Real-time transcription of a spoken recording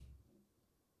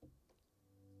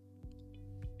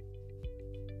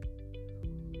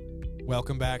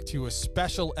Welcome back to a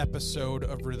special episode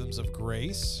of Rhythms of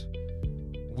Grace.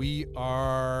 We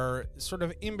are sort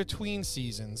of in between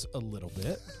seasons a little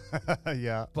bit.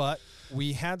 Yeah. But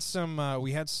we had some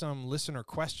listener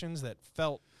questions that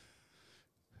felt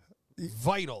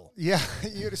vital. Yeah.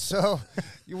 So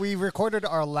we recorded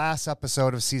our last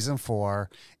episode of season 4,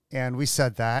 and we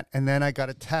said that. And then I got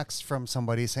a text from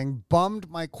somebody saying, bummed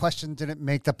my question didn't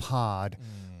make the pod,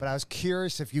 but I was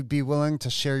curious if you'd be willing to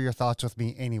share your thoughts with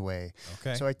me anyway.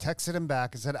 Okay. So I texted him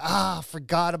back and said,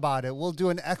 forgot about it. We'll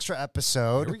do an extra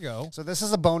episode. Here we go. So this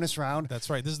is a bonus round. That's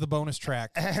right. This is the bonus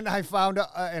track. And I found,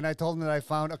 and I told him that I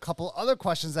found a couple other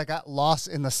questions that got lost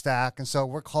in the stack. And so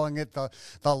we're calling it the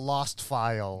Lost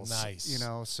Files. Nice. You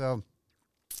know, so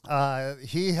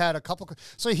he had a couple.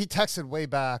 So he texted way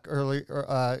back early,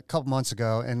 a couple months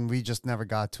ago, and we just never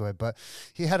got to it. But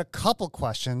he had a couple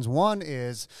questions. One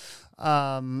is,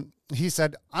 he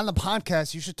said, on the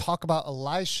podcast, you should talk about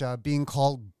Elisha being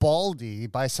called Baldy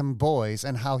by some boys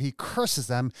and how he curses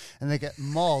them and they get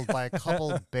mauled by a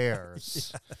couple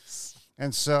bears. Yes.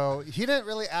 And so he didn't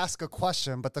really ask a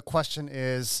question, but the question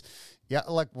is, yeah,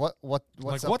 like what's Like,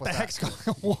 up what with the that? heck's going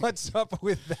What's up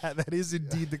with that? That is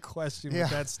indeed the question Yeah.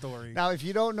 with that story. Now, if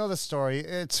you don't know the story,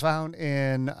 it's found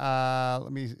in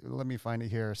let me find it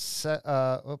here.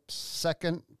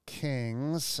 Second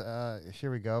Kings.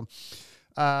 Here we go.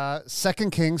 2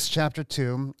 Kings chapter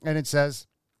 2, and it says,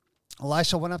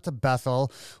 Elisha went up to Bethel,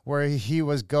 where he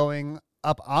was going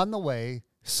up on the way.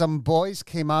 Some boys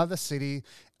came out of the city.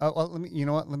 You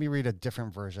know what? Let me read a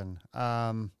different version.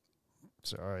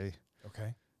 Sorry.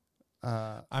 Okay.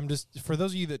 I'm just, for the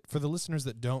listeners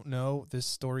that don't know, this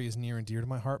story is near and dear to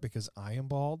my heart because I am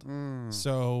bald.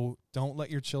 So don't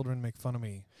let your children make fun of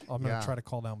me. I'm going to try to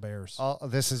call down bears.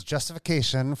 This is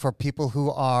justification for people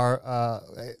who are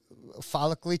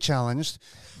follically challenged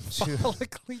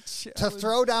to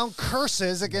throw down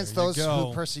curses against those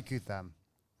who persecute them.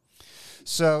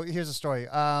 So here's a story.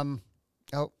 Dang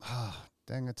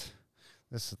it.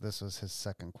 This was his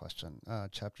second question.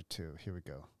 Chapter 2. Here we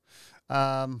go.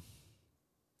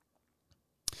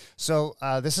 So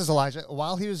this is Elijah.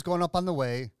 While he was going up on the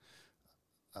way,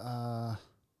 what?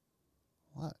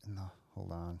 No,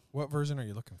 hold on. What version are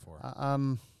you looking for?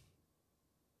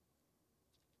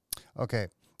 Okay.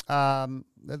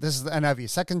 This is the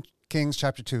NIV. 2 Kings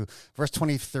chapter 2, verse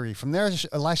 23. From there,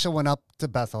 Elisha went up to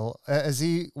Bethel. As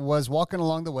he was walking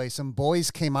along the way, some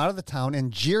boys came out of the town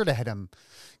and jeered at him.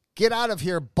 Get out of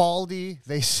here, Baldy,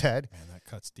 they said. Man, that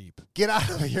cuts deep. Get out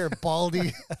of here,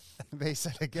 Baldy, they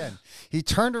said again. He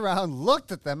turned around,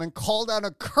 looked at them, and called out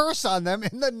a curse on them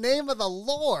in the name of the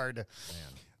Lord. Man.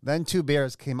 Then 2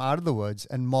 bears came out of the woods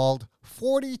and mauled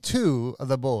 42 of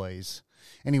the boys.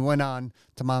 And he went on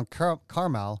to Mount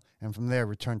Carmel, and from there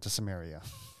returned to Samaria.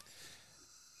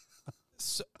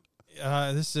 So,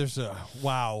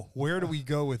 wow. Where do we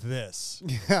go with this?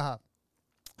 Yeah.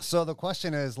 So the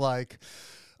question is like,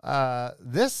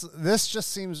 this just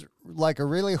seems like a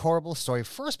really horrible story.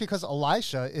 First, because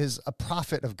Elisha is a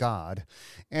prophet of God.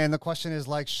 And the question is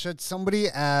like, should somebody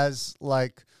as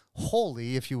like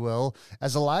holy, if you will,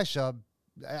 as Elisha,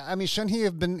 I mean, shouldn't he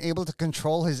have been able to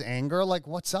control his anger? Like,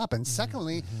 what's up? And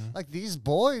secondly, like these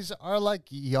boys are like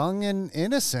young and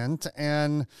innocent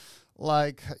and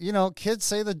like, you know, kids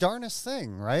say the darnest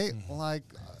thing, right?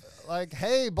 Like,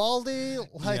 hey, Baldy,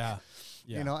 like, Yeah.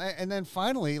 you know, and then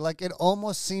finally, like, it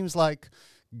almost seems like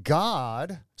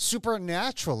God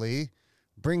supernaturally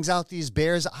brings out these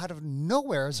bears out of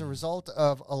nowhere as a result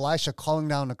of Elisha calling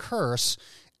down a curse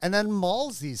and then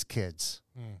mauls these kids.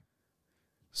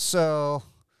 So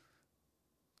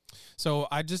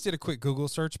I just did a quick Google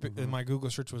search, and my Google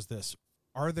search was this: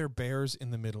 are there bears in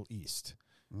the Middle East?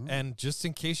 And just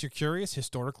in case you're curious,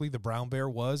 historically, the brown bear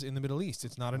was in the Middle East.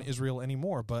 It's not in Israel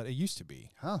anymore, but it used to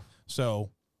be. Huh. So,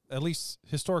 at least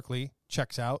historically,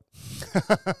 checks out.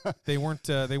 They weren't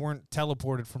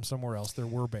teleported from somewhere else. There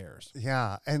were bears.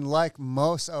 Yeah, and like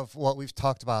most of what we've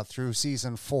talked about through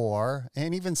season 4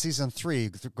 and even season 3,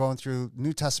 going through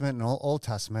New Testament and Old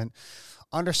Testament,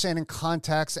 understanding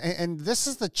context, and this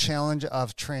is the challenge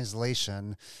of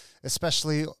translation,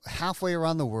 especially halfway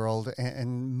around the world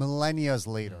and millennia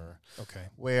later. Okay.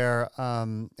 Where,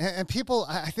 and people,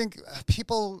 I think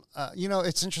people, you know,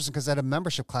 it's interesting because at a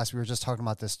membership class, we were just talking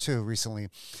about this too recently.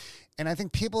 And I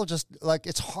think people just like,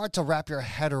 it's hard to wrap your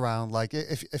head around, like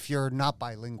if you're not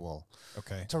bilingual.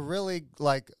 Okay. To really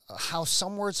like how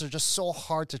some words are just so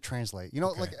hard to translate, you know,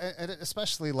 like, and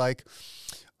especially like,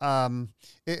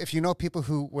 if you know people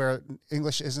where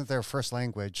English isn't their first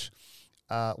language,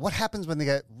 what happens when they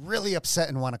get really upset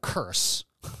and want to curse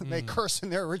they curse in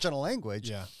their original language.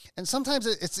 Yeah. And sometimes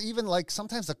it's even like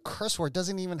sometimes the curse word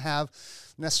doesn't even have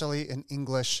necessarily an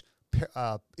English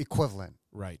equivalent.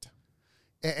 Right.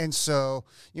 And so,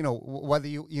 whether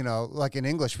like in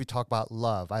English, we talk about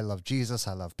love. I love Jesus.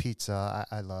 I love pizza.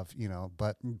 I love,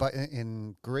 but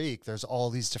in Greek, there's all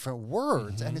these different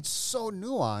words and it's so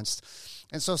nuanced.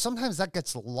 And so sometimes that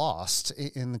gets lost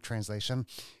in the translation.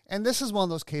 And this is one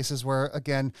of those cases where,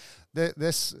 again,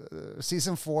 this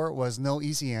season 4 was no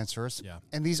easy answers. Yeah.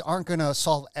 And these aren't going to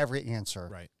solve every answer.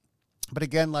 Right. But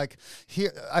again, like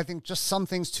here, I think just some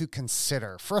things to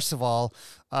consider. First of all,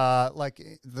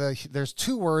 there's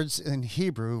 2 words in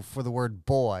Hebrew for the word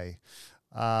boy.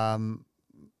 And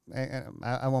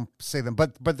I won't say them,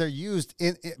 but they're used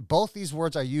both these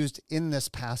words are used in this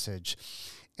passage.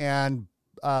 And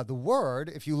the word,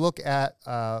 if you look at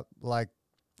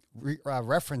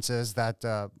references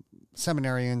that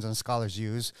seminarians and scholars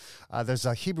use, there's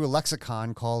a Hebrew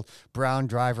lexicon called Brown,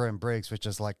 Driver, and Briggs, which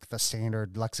is like the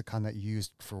standard lexicon that you use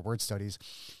for word studies.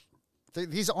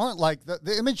 These aren't like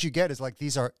the image you get is like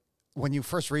these are when you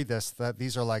first read this that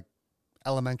these are like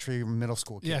elementary, middle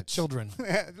school kids. Yeah, children,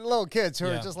 little kids who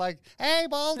are just like, "Hey,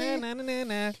 Baldy."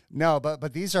 No,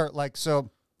 but these are like so.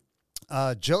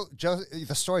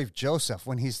 The story of Joseph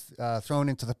when he's thrown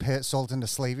into the pit, sold into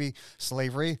slavery.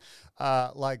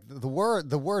 Like the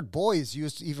word boy is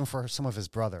used even for some of his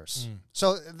brothers.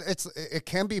 So it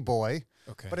can be boy,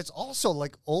 but it's also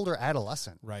like older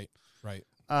adolescent. Right.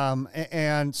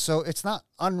 And so it's not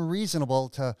unreasonable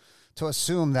to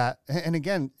assume that. And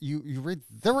again, you read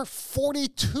there were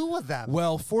 42 of them.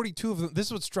 Well, 42 of them. This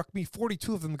is what struck me.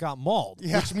 42 of them got mauled,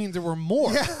 Yeah. which means there were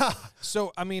more. Yeah.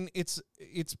 So I mean, it's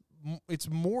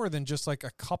more than just like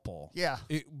a couple. Yeah.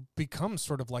 It becomes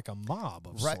sort of like a mob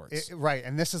of sorts. Right.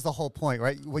 And this is the whole point,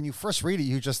 right? When you first read it,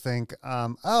 you just think,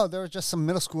 there were just some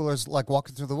middle schoolers like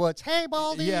walking through the woods. Hey,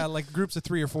 Baldy. Yeah, like groups of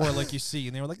 3 or 4 like you see.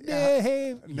 And they were like,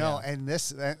 hey. No, Yeah. and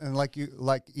this, and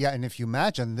and if you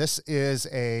imagine, this is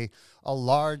a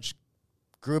large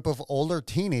group of older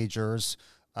teenagers,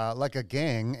 like a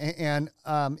gang. And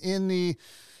in the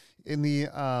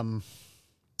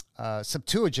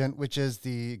Septuagint, which is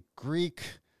the Greek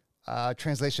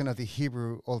translation of the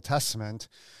Hebrew Old Testament,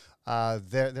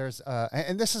 there's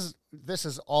and this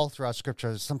is all throughout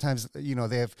Scripture. Sometimes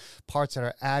they have parts that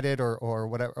are added or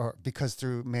whatever, or because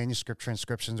through manuscript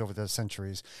transcriptions over the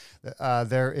centuries,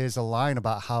 there is a line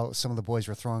about how some of the boys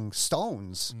were throwing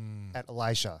stones at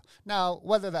Elisha. Now,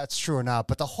 whether that's true or not,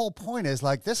 but the whole point is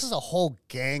like this is a whole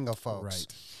gang of folks, Right.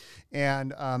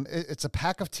 and it's a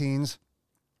pack of teens,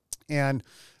 and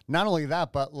not only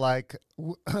that, but like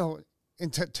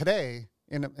today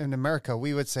in America,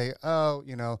 we would say,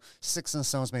 sticks and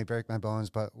stones may break my bones,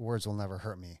 but words will never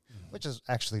hurt me, which is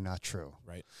actually not true.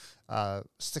 Right.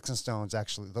 Sticks and stones,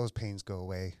 actually, those pains go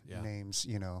away. Yeah. Names,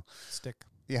 Stick.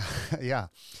 Yeah, yeah.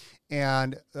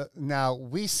 And now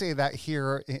we say that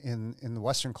here in the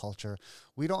Western culture,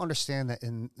 we don't understand that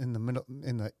in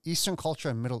the Eastern culture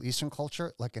and Middle Eastern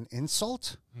culture, like an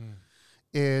insult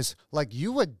is like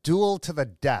you would duel to the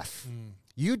death.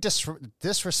 You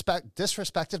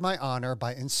disrespected my honor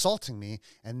by insulting me,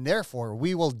 and therefore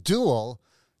we will duel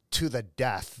to the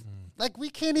death. Like we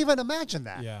can't even imagine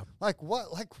that. Yeah. Like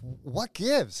what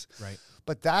gives? Right.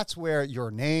 But that's where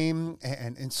your name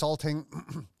and insulting,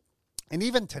 and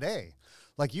even today,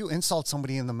 like you insult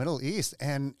somebody in the Middle East,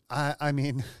 and I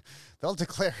mean, they'll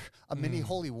declare a mini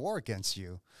holy war against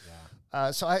you. Yeah.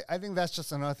 So I think that's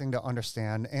just another thing to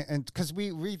understand. And because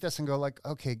we read this and go like,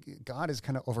 okay, God is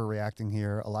kind of overreacting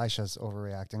here. Elisha's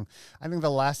overreacting. I think the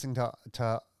last thing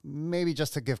to maybe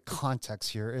just to give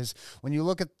context here is when you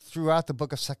look at throughout the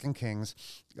book of 2 Kings,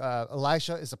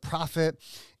 Elisha is a prophet.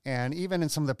 And even in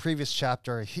some of the previous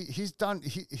chapter, he's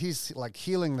like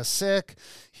healing the sick.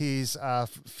 He's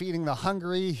feeding the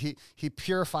hungry. He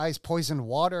purifies poisoned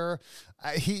water.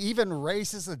 He even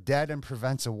raises the dead and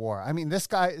prevents a war. I mean, this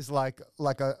guy is like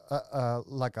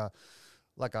a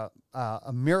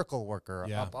miracle worker,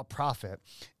 a prophet.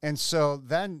 And so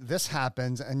then this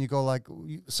happens, and you go like,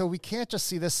 so we can't just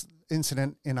see this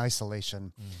incident in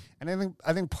isolation. And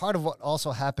I think part of what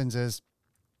also happens is,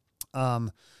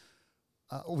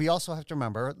 we also have to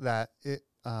remember that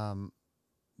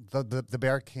the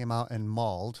bear came out and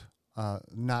mauled,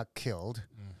 not killed,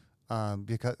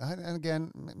 because, and again,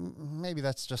 maybe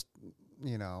that's just,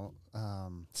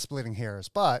 splitting hairs,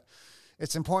 but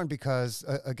it's important because,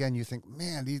 again, you think,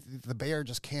 man, the bear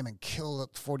just came and killed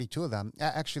 42 of them.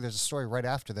 Actually, there's a story right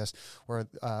after this where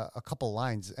a couple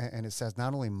lines, and it says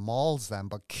not only mauls them,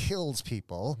 but kills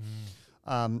people.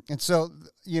 And so,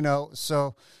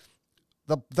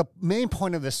 the main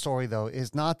point of this story, though,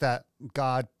 is not that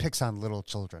God picks on little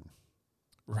children.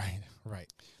 Right.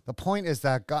 The point is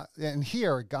that God, and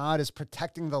here God is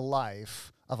protecting the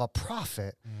life of a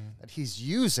prophet that he's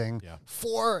using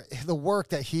for the work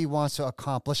that he wants to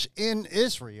accomplish in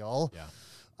Israel.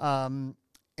 Yeah.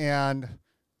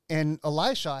 And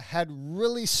Elisha had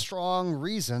really strong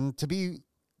reason to be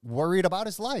worried about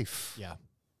his life. Yeah.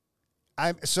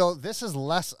 So this is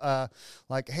less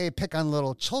like, hey, pick on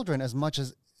little children, as much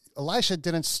as Elisha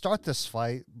didn't start this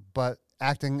fight, but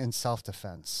acting in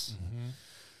self-defense. Mm-hmm.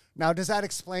 Now, does that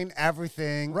explain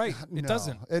everything? Right. It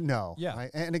doesn't. No. Yeah.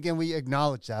 Right? And again, we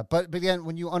acknowledge that. But again,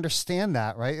 when you understand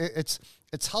that, right, it's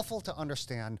helpful to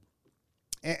understand.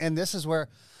 And this is where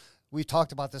we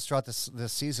talked about this throughout this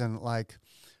season. Like,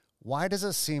 why does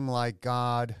it seem like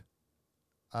God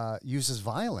uses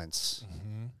violence?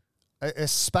 Mm-hmm.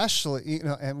 Especially,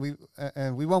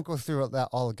 and we won't go through that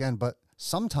all again, but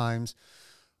sometimes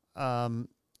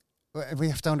we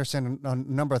have to understand a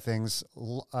number of things.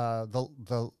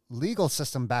 The legal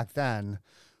system back then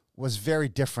was very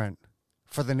different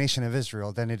for the nation of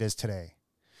Israel than it is today.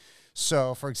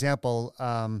 So, for example,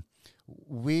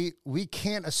 we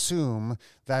can't assume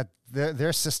that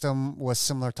their system was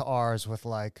similar to ours, with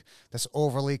like this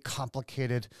overly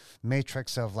complicated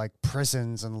matrix of like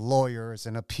prisons and lawyers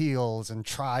and appeals and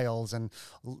trials and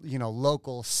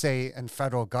local, state, and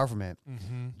federal government.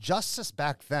 Mm-hmm. Justice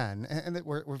back then, and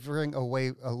we're veering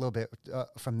away a little bit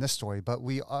from this story, but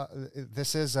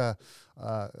this is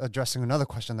addressing another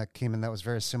question that came in that was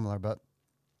very similar, but.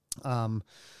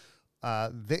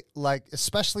 They, like,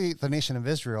 especially the nation of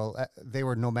Israel, they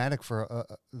were nomadic for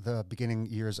the beginning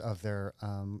years of their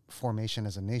formation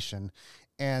as a nation,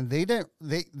 and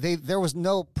there was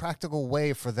no practical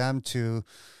way for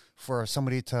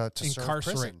somebody to serve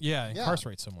prison.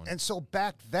 Incarcerate someone. And so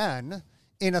back then,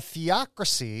 in a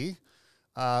theocracy,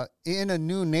 in a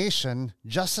new nation,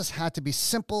 justice had to be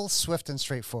simple, swift, and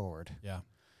straightforward. Yeah.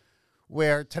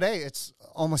 Where today it's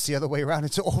almost the other way around.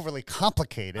 It's overly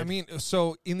complicated. I mean,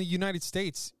 so in the United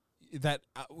States,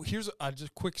 here's just a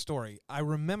quick story. I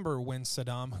remember when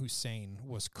Saddam Hussein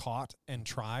was caught and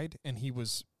tried, and he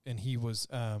was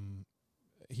to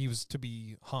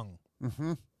be hung.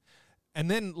 Mm-hmm. And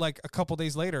then, like, a couple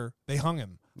days later, they hung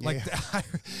him. Like,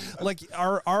 like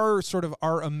our sort of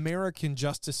our American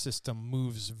justice system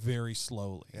moves very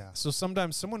slowly. Yeah. So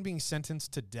sometimes someone being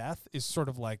sentenced to death is sort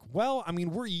of like, well, I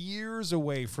mean, we're years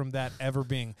away from that ever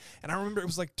being. And I remember it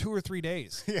was like 2 or 3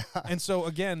 days. Yeah. And so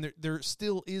again, there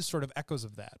still is sort of echoes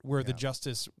of that, where the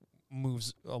justice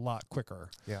moves a lot quicker.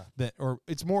 Yeah. Or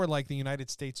it's more like the United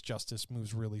States justice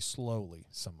moves really slowly,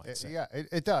 some might say. Yeah,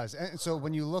 it does. And so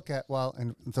when you look at,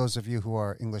 and those of you who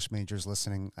are English majors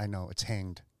listening, I know it's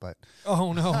hanged, but...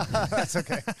 Oh, no. That's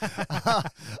okay.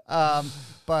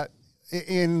 But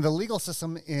in the legal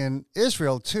system in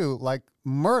Israel, too, like,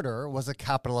 murder was a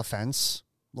capital offense,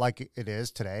 like it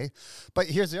is today. But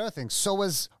here's the other thing. So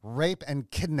was rape and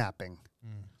kidnapping.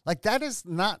 Like, that is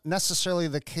not necessarily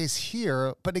the case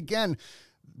here, but again,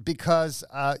 because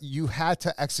you had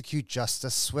to execute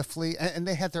justice swiftly, and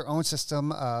they had their own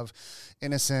system of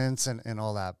innocence and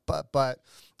all that. But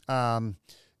and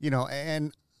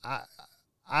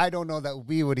I don't know that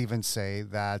we would even say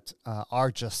that our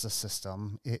justice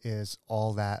system is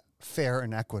all that fair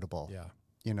and equitable. Yeah.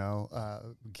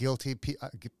 Guilty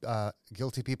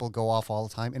people go off all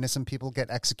the time. Innocent people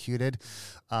get executed.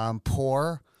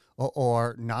 Poor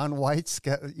or non-whites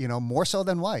get, more so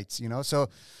than whites, So,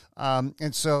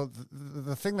 and so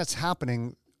the thing that's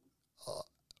happening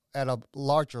at a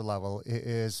larger level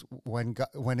is when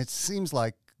it seems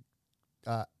like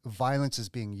violence is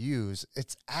being used,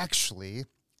 it's actually,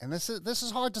 and this is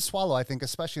hard to swallow, I think,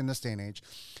 especially in this day and age,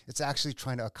 it's actually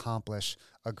trying to accomplish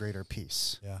a greater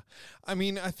peace. Yeah. I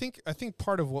mean, I think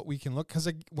part of what we can look, because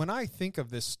when I think of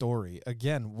this story,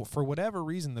 again, for whatever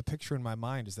reason, the picture in my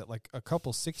mind is that, like, a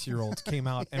couple 6-year-olds came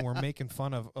out and were making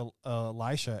fun of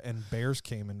Elisha, and bears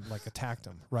came and, like, attacked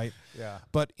him, right? Yeah.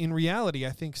 But in reality,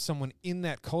 I think someone in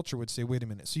that culture would say, wait a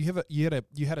minute. So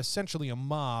you had essentially a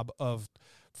mob of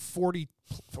 40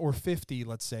 or 50,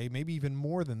 let's say, maybe even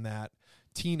more than that,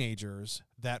 teenagers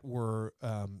that were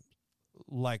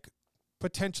like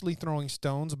potentially throwing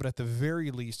stones, but at the very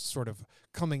least sort of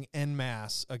coming en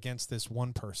masse against this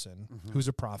one person who's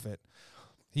a prophet.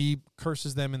 He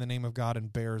curses them in the name of God,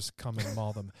 and bears come and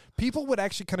maul them. People would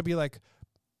actually kind of be like,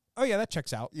 oh yeah, that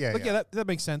checks out. Yeah, like, yeah. That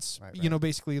makes sense. Right.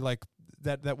 Basically, like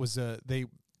that was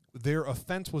their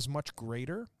offense was much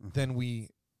greater than we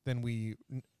than we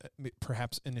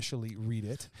perhaps initially read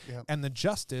it. Yep. And the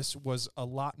justice was a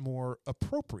lot more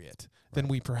appropriate than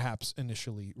we perhaps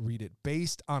initially read it,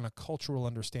 based on a cultural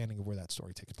understanding of where that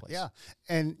story takes place. Yeah.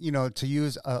 And, to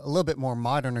use a little bit more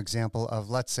modern example of,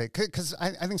 let's say, because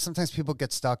I think sometimes people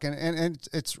get stuck, and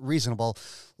it's reasonable.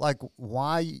 Like,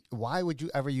 why would you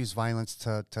ever use violence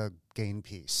to gain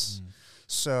peace?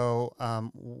 So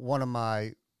one of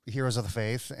my heroes of the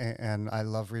faith, and I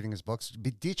love reading his books,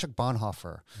 Dietrich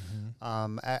Bonhoeffer.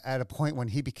 At a point when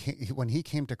he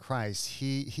came to Christ,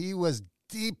 he was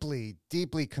deeply,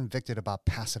 deeply convicted about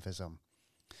pacifism,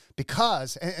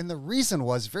 because, and the reason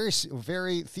was very,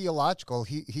 very theological.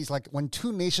 He's like, when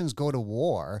two nations go to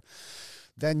war,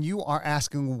 then you are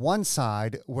asking one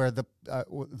side, where the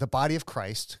body of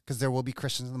Christ, because there will be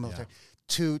Christians in the military,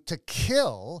 to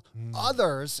kill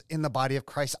others in the body of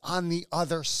Christ on the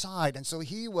other side. And so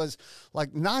he was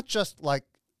like, not just like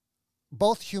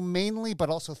both humanely, but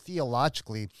also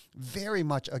theologically, very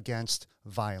much against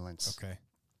violence. Okay.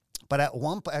 But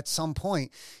at some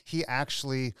point, he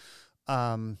actually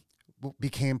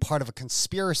became part of a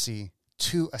conspiracy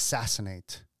to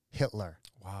assassinate Hitler.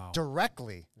 Wow.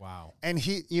 Directly. Wow. And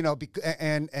he,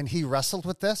 and he wrestled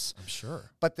with this. I'm sure.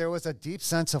 But there was a deep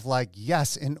sense of like,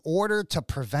 yes, in order to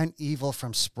prevent evil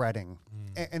from spreading,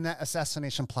 and that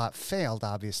assassination plot failed,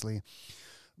 obviously.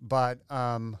 But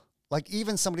like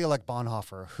even somebody like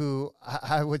Bonhoeffer, who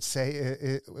I would say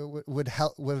it would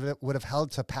have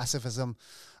held to pacifism,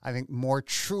 I think, more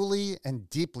truly and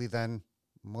deeply than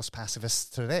most pacifists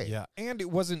today. Yeah. And it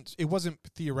wasn't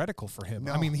theoretical for him.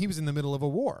 No. I mean, he was in the middle of a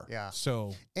war. Yeah.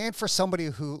 So, and for somebody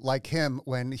who, like him,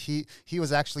 when he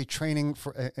was actually training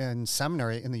in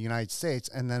seminary in the United States,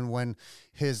 and then when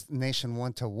his nation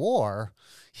went to war,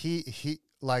 he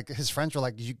like, his friends were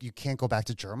like, you can't go back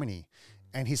to Germany.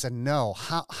 And he said, no,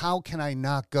 how can I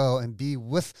not go and be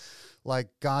with like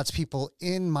God's people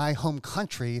in my home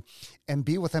country and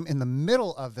be with them in the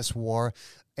middle of this war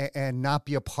and not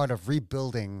be a part of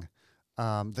rebuilding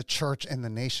the church and the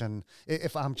nation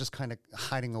if I'm just kind of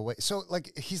hiding away. So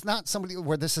like, he's not somebody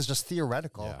where this is just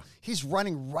theoretical. Yeah. He's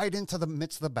running right into the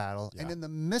midst of the battle. Yeah. And in the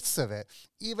midst of it,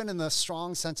 even in the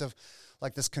strong sense of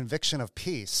like this conviction of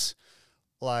peace,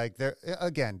 like there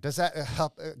again, does that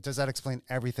help? Does that explain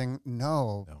everything?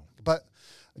 No. But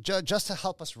just to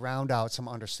help us round out some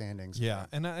understandings. Yeah.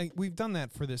 And we've done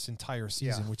that for this entire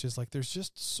season, which is like, there's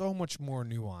just so much more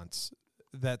nuance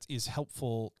that is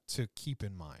helpful to keep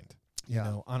in mind, you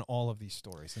know, on all of these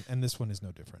stories. And this one is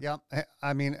no different. Yeah.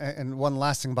 I mean, and one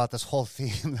last thing about this whole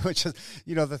theme, which is,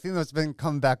 the theme that's been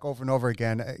coming back over and over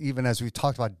again, even as we've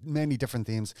talked about many different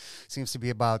themes, seems to be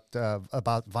about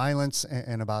violence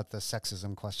and about the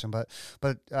sexism question. But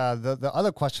the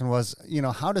other question was,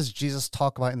 how does Jesus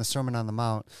talk about in the Sermon on the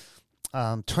Mount,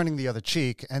 turning the other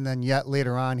cheek, and then yet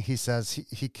later on he says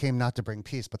he came not to bring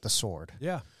peace, but the sword.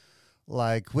 Yeah.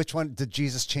 Like, which one did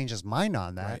Jesus change his mind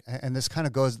on that? Right. And this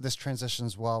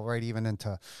transitions well right even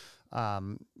into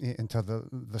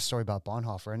the story about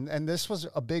Bonhoeffer. And this was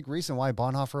a big reason why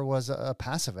Bonhoeffer was a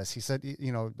pacifist. He said,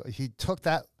 he took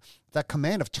that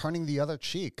command of turning the other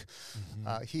cheek.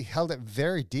 He held it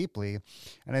very deeply.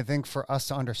 And I think for us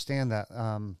to understand that,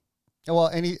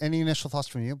 any initial thoughts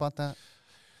from you about that?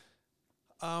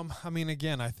 I mean,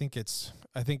 again, I think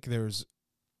there's,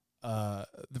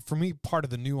 for me, part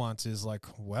of the nuance is like,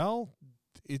 well,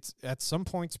 it's at some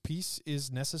points peace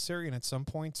is necessary, and at some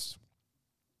points,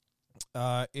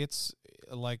 it's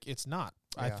like it's not.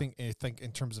 Yeah. I think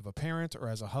in terms of a parent or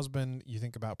as a husband, you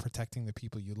think about protecting the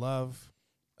people you love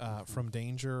from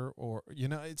danger, or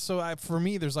for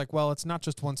me, there's like, well, it's not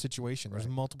just one situation. There's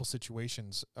multiple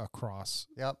situations across.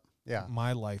 Yep. Yeah,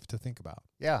 my life to think about.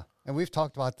 Yeah, and we've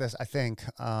talked about this. I think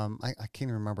I can't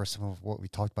even remember some of what we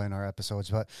talked about in our episodes,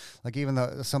 but like even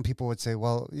though some people would say,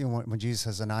 well, when Jesus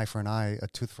says an eye for an eye, a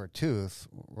tooth for a tooth,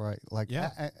 right? Like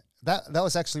that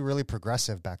was actually really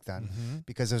progressive back then,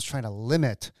 because it was trying to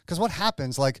limit. Because what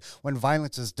happens, like when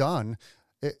violence is done,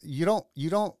 you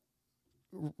don't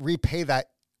repay that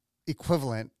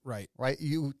equivalent, right?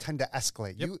 You tend to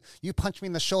escalate. Yep. You punch me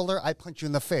in the shoulder, I punch you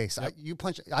in the face. Yep.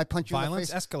 I punch you Violence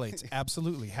in the face. Escalates.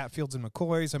 Absolutely. Hatfields and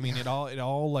McCoys. I mean, it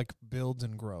all like builds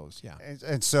and grows. Yeah.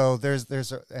 And so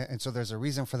there's a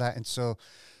reason for that. And so,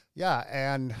 yeah.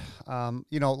 And,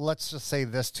 let's just say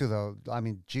this too, though. I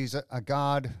mean, Jesus,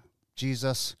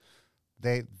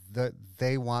 their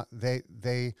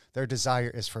desire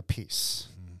is for peace.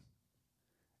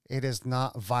 It is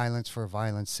not violence for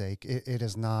violence sake. It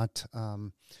is not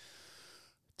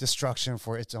destruction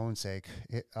for its own sake.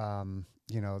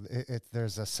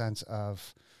 There's a sense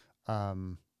of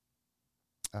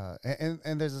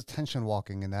and there's a tension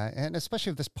walking in that, and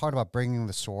especially this part about bringing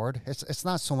the sword. It's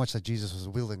not so much that Jesus was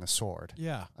wielding a sword.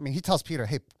 Yeah. I mean, he tells Peter,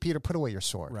 "Hey, Peter, put away your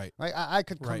sword." Right. I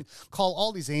could call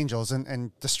all these angels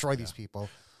and destroy these people.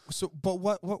 So, but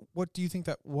what do you think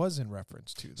that was in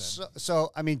reference to then?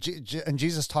 So I mean, and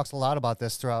Jesus talks a lot about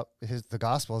this throughout the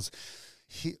Gospels.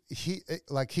 He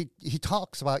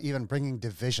talks about even bringing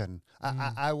division.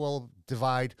 I will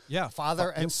divide father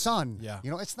and son. Yeah.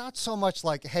 You know, it's not so much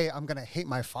like, hey, I'm going to hate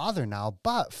my father now,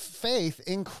 but faith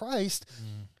in Christ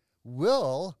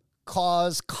will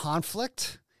cause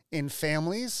conflict in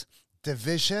families,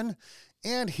 division.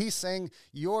 And he's saying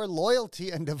your loyalty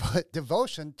and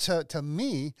devotion to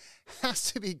me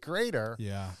has to be greater.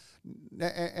 Yeah.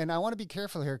 And I want to be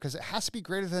careful here because it has to be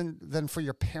greater than for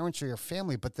your parents or your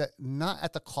family, but that not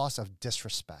at the cost of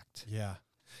disrespect. Yeah.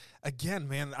 Again,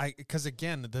 man, because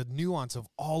the nuance of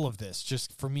all of this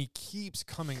just for me keeps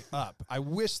coming up. I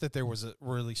wish that there was a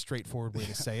really straightforward way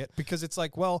to say it, because it's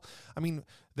like, well, I mean,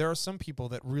 there are some people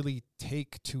that really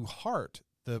take to heart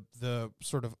the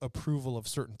sort of approval of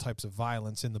certain types of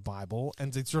violence in the Bible,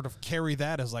 and they sort of carry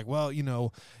that as like, well, you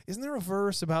know, isn't there a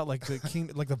verse about like the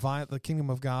the kingdom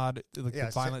of God, like the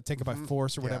violent take it by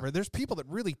force or whatever? There's people that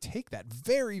really take that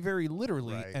very, very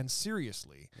literally and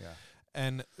seriously. Yeah.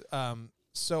 And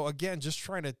so again, just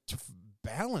trying to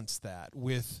balance that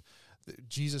with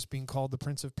Jesus being called the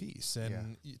Prince of Peace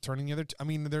and turning the other. I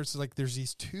mean, there's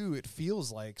these two, it feels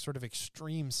like, sort of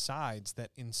extreme sides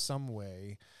that in some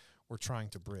way we're trying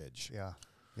to bridge. Yeah.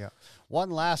 Yeah. One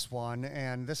last one,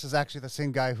 and this is actually the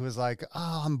same guy who was like,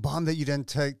 "Oh, I'm bummed that you didn't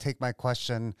take my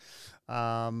question."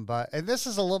 And this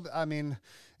is a little, I mean,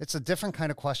 it's a different kind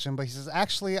of question, but he says,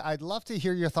 actually, I'd love to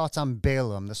hear your thoughts on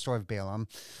Balaam, the story of Balaam.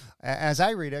 As I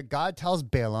read it, God tells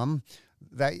Balaam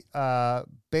that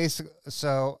basically,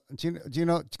 so do you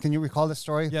know, can you recall the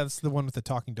story? Yeah, that's the one with the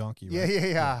talking donkey, right?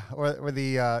 Yeah. Or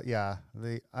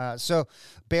so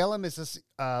Balaam is this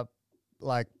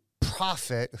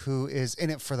prophet who is in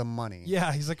it for the money.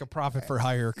 Yeah, he's like a prophet for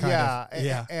hire kind of.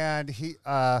 Yeah. And he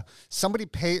somebody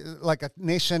pay, like a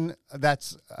nation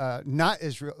that's not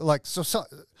Israel, like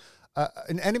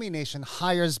an enemy nation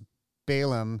hires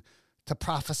Balaam to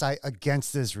prophesy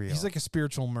against Israel. He's like a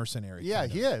spiritual mercenary. Yeah,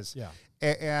 he is. Yeah.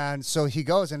 And so he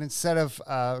goes, and instead of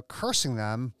cursing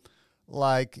them,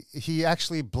 like, he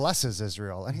actually blesses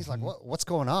Israel. And he's like, what's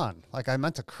going on? Like, I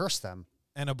meant to curse them.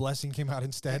 And a blessing came out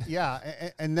instead.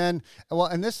 Yeah. And then,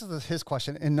 and this is his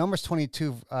question. In Numbers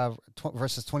 22,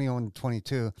 verses 21 and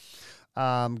 22,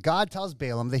 God tells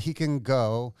Balaam that he can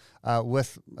go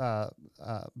with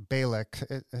Balak.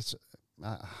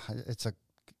 It's a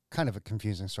kind of a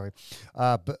confusing story,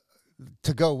 but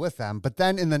to go with them. But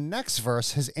then in the next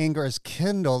verse, his anger is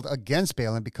kindled against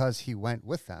Balaam because he went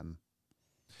with them.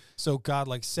 So God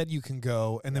said you can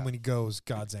go, and then when he goes,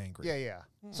 God's angry. Yeah.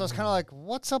 So it's kind of like,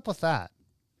 what's up with that?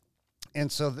 And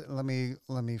so let me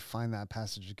find that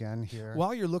passage again here.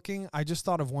 While you're looking, I just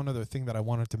thought of one other thing that I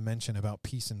wanted to mention about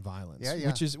peace and violence,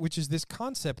 which is this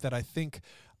concept that I think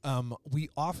we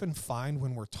often find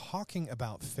when we're talking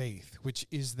about faith, which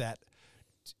is that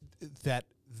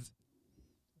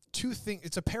two things.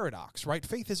 It's a paradox, right?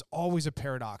 Faith is always a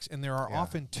paradox, and there are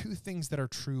often two things that are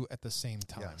true at the same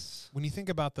time. Yes. When you think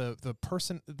about the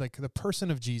person, like the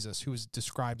person of Jesus, who is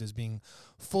described as being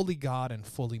fully God and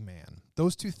fully man,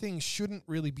 those two things shouldn't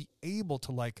really be able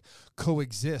to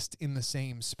coexist in the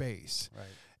same space. Right.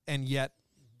 And yet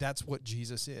that's what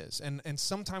Jesus is. And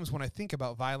sometimes when I think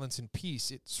about violence and peace,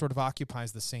 it sort of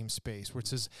occupies the same space, where it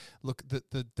says, look,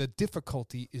 the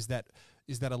difficulty is that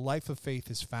a life of faith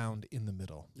is found in the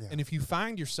middle. Yeah. And if you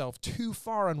find yourself too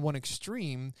far on one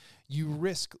extreme, you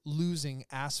risk losing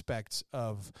aspects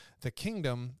of the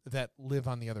kingdom that live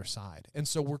on the other side. And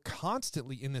so we're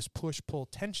constantly in this push-pull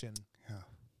tension. Yeah.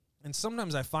 And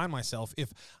sometimes I find myself,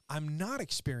 if I'm not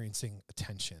experiencing a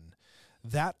tension,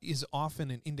 that is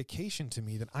often an indication to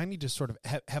me that I need to sort of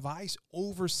have I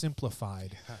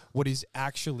oversimplified what is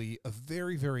actually a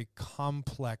very, very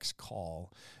complex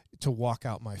call to walk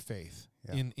out my faith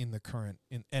in the current.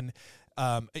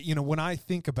 When I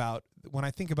think about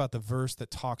the verse that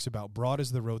talks about broad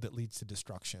is the road that leads to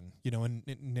destruction, and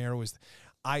narrow is,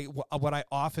 what I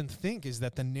often think is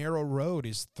that the narrow road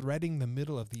is threading the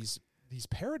middle of these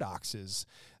paradoxes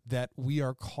that we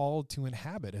are called to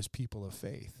inhabit as people of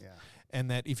faith. Yeah. And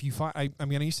that if you find, I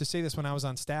used to say this when I was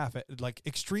on staff,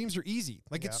 extremes are easy.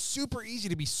 It's super easy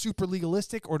to be super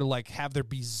legalistic or to have there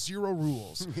be zero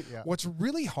rules. What's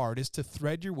really hard is to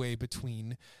thread your way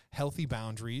between healthy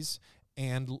boundaries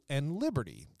and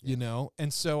liberty,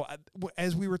 And so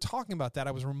as we were talking about that,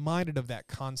 I was reminded of that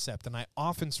concept. And I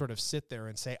often sort of sit there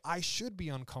and say, I should be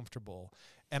uncomfortable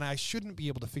and I shouldn't be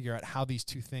able to figure out how these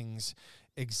two things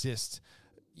exist,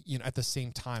 at the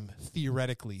same time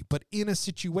theoretically. But in a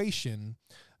situation,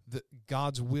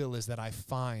 God's will is that I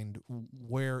find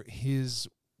where his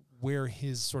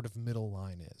sort of middle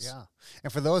line is. Yeah.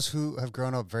 And for those who have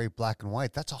grown up very black and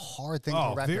white, that's a hard thing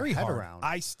to wrap your head around.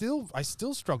 I still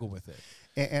struggle with it.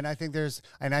 And I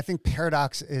think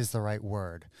paradox is the right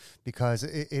word, because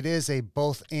it is a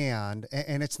both and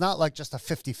it's not like just a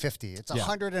 50-50. It's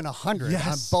 100 and 100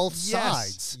 on both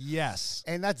sides. Yes.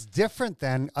 And that's different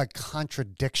than a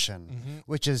contradiction,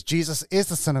 which is Jesus is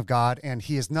the Son of God and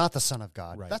he is not the Son of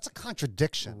God. Right. That's a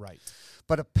contradiction. Right.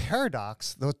 But a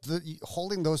paradox,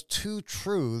 holding those two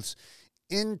truths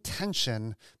in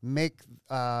tension,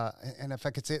 and if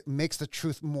I could say it, makes the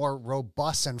truth more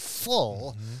robust and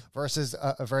full versus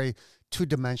a very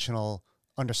two-dimensional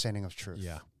understanding of truth.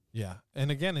 Yeah. Yeah.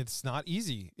 And again, it's not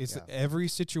easy. Every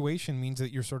situation means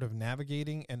that you're sort of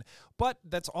navigating, but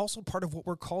that's also part of what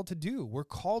we're called to do. We're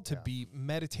called to be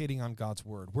meditating on God's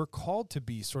word. We're called to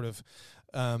be sort of,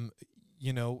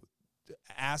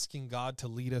 asking God to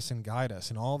lead us and guide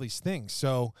us and all these things.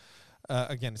 So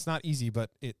again, it's not easy, but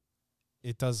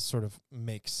it does sort of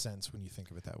make sense when you think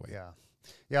of it that way. Yeah.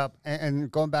 Yeah. And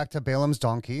going back to Balaam's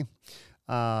donkey,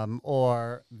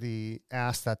 or the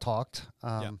ass that talked.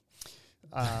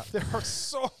 There are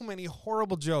so many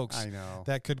horrible jokes I know.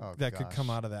 that could come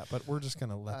out of that, but we're just going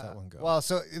to let that one go. Well,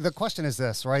 so the question is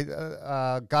this, right?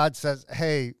 God says,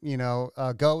 hey,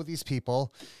 go with these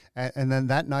people. And then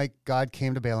that night, God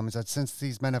came to Balaam and said, since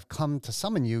these men have come to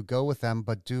summon you, go with them,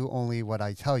 but do only what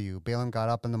I tell you. Balaam got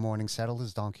up in the morning, saddled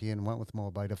his donkey, and went with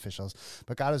Moabite officials.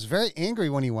 But God was very angry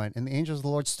when he went, and the angels of the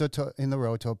Lord stood in the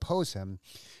road to oppose him.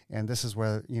 And this is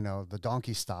where, the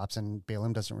donkey stops, and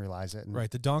Balaam doesn't realize it. And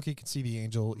right, the donkey can see the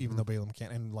angel, even though Balaam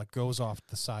can't, and goes off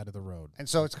the side of the road. And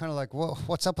so it's kind of like, well,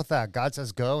 what's up with that? God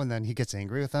says go, and then he gets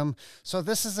angry with them. So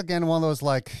this is, again, one of those,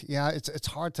 it's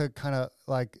hard to kind of,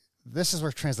 this is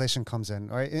where translation comes in,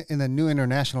 right? In the New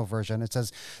International Version, it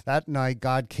says, that night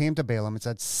God came to Balaam and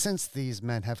said, since these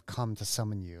men have come to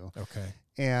summon you. Okay.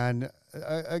 And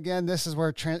again, this is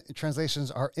where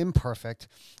translations are imperfect.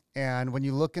 And when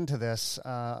you look into this,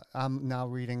 I'm now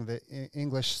reading the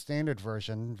English Standard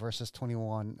Version, verses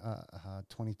 21,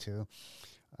 22.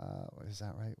 Is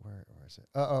that right? Where is it?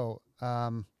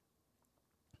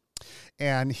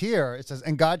 And here it says,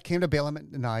 and God came to Balaam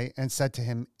at night and said to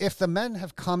him, if the men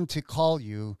have come to call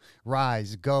you,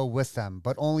 rise, go with them,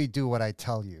 but only do what I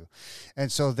tell you.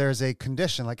 And so there's a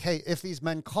condition like, hey, if these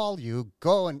men call you,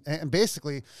 go. And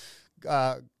basically,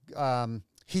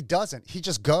 he doesn't. He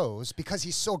just goes because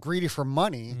he's so greedy for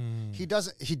money. He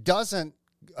doesn't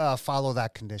follow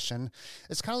that condition.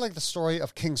 It's kind of like the story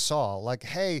of King Saul. Like,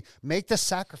 hey, make the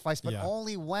sacrifice, but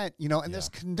only went, and there's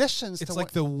conditions. It's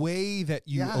like the way that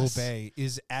you obey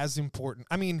is as important.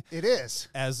 I mean, it is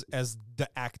as the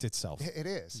act itself. It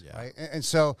is, right? And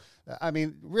so, I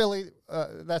mean, really,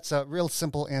 that's a real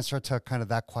simple answer to kind of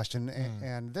that question.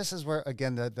 And this is where,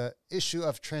 again, the issue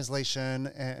of translation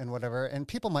and whatever. And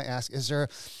people might ask, is there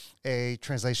a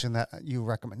translation that you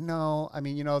recommend? No. I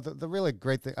mean, the really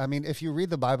great thing, I mean, if you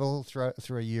read the Bible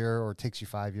through a year or it takes you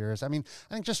 5 years, I mean,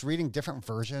 I think just reading different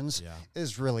versions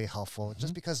is really helpful,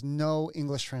 just because no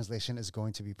English translation is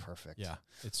going to be perfect. Yeah,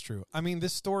 it's true. I mean,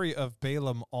 this story of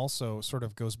Balaam also sort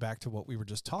of goes back to what we were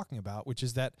just talking about, which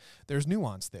is that there's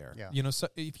nuance there. Yeah. So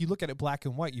if you look at it black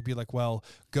and white, you'd be like, well,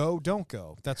 go, don't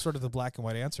go. That's sort of the black and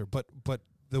white answer. But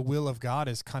the will of God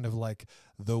is kind of like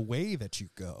the way that you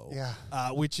go,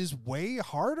 which is way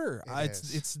harder.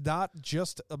 It's not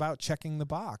just about checking the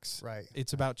box. Right.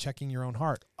 It's about checking your own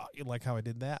heart. You like how I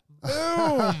did that?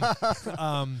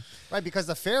 Boom. Right, because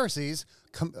the Pharisees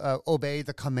obeyed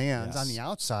the commands on the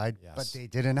outside, but they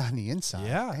didn't on the inside.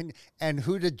 Yeah. And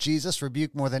who did Jesus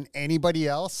rebuke more than anybody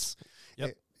else?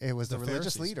 Yep. It was the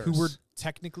religious leaders who were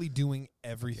technically doing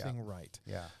everything right.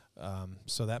 Yeah.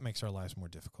 So that makes our lives more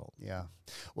difficult. Yeah.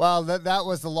 Well, that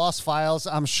was the Lost Files.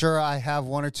 I'm sure I have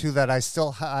one or two that I've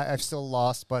still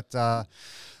lost, but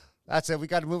that's it. We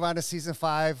got to move on to season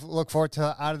 5. Look forward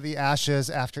to Out of the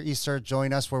Ashes after Easter.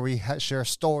 Join us where we share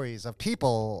stories of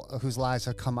people whose lives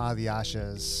have come out of the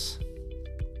ashes.